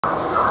Meron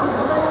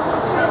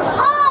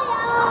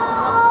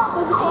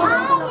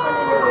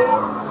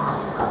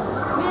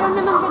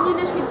naman ganyan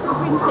na Shih Tzu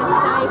princess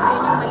type.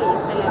 Ayun yung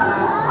maliit talaga.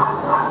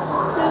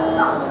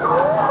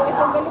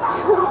 Ito galit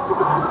siya.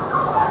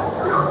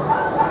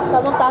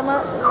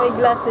 Tamang-tama, may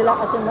glass sila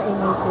kasi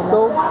maingay sila.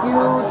 So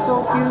cute,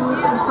 so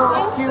cute, and so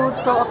cute,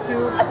 so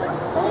cute.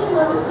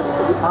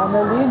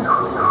 Annalyn,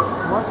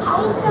 what?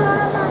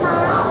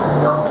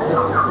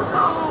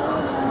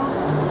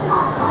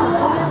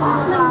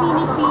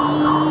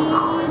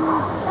 Mag-mini-pin.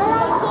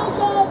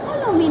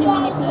 Hello,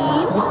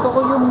 mini-mini-pin. Gusto ko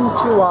yung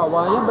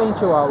chihuahua. Yan ba yung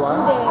chihuahua?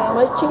 Hindi.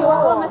 May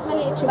chihuahua. Mas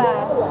maliit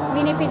pa.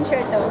 Mini-pin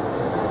shirt to.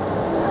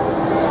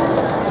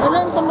 Wala,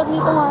 ang tamad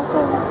nito aso.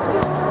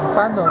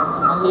 Paano?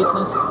 Ang liit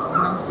ng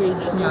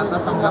cage niya,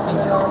 tapos ang laki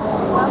niya.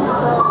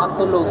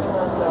 Matulog.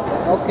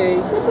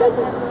 Okay.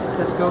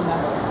 Let's go na.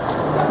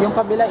 Yung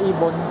kabila,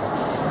 ibon.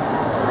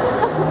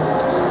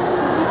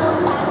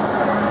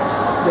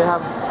 They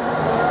have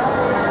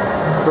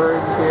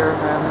birds here,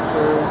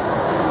 hamsters,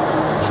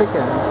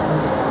 chicken.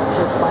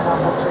 Just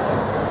pineapple chicken.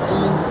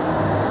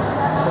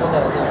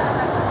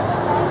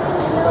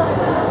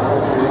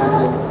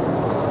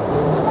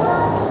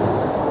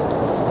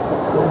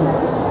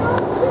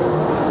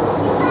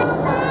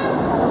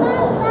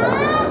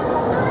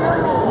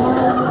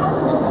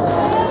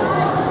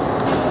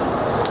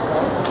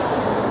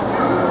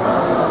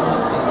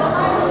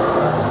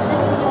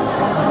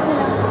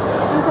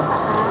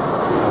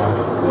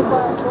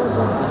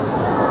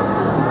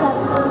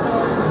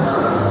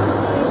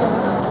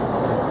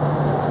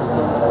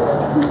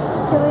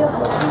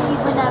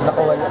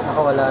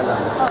 Nakawala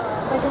lang.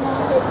 Pwede na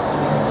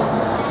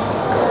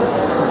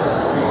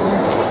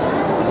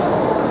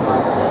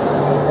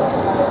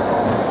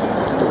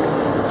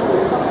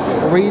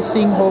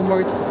Racing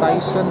Homer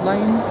Tyson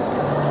line.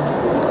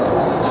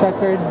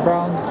 Checkered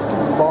brown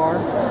bar.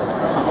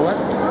 What?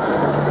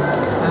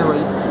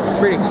 Anyway, it's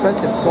pretty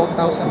expensive.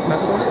 12,000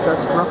 pesos.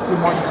 That's roughly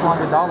more than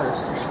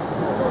 $200.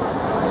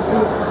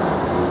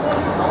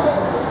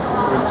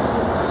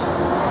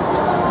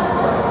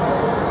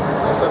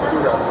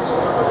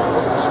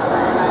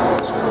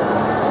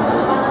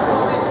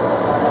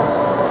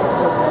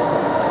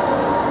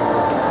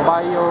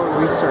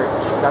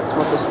 BioResearch. That's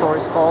what the store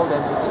is called,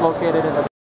 and it's located in the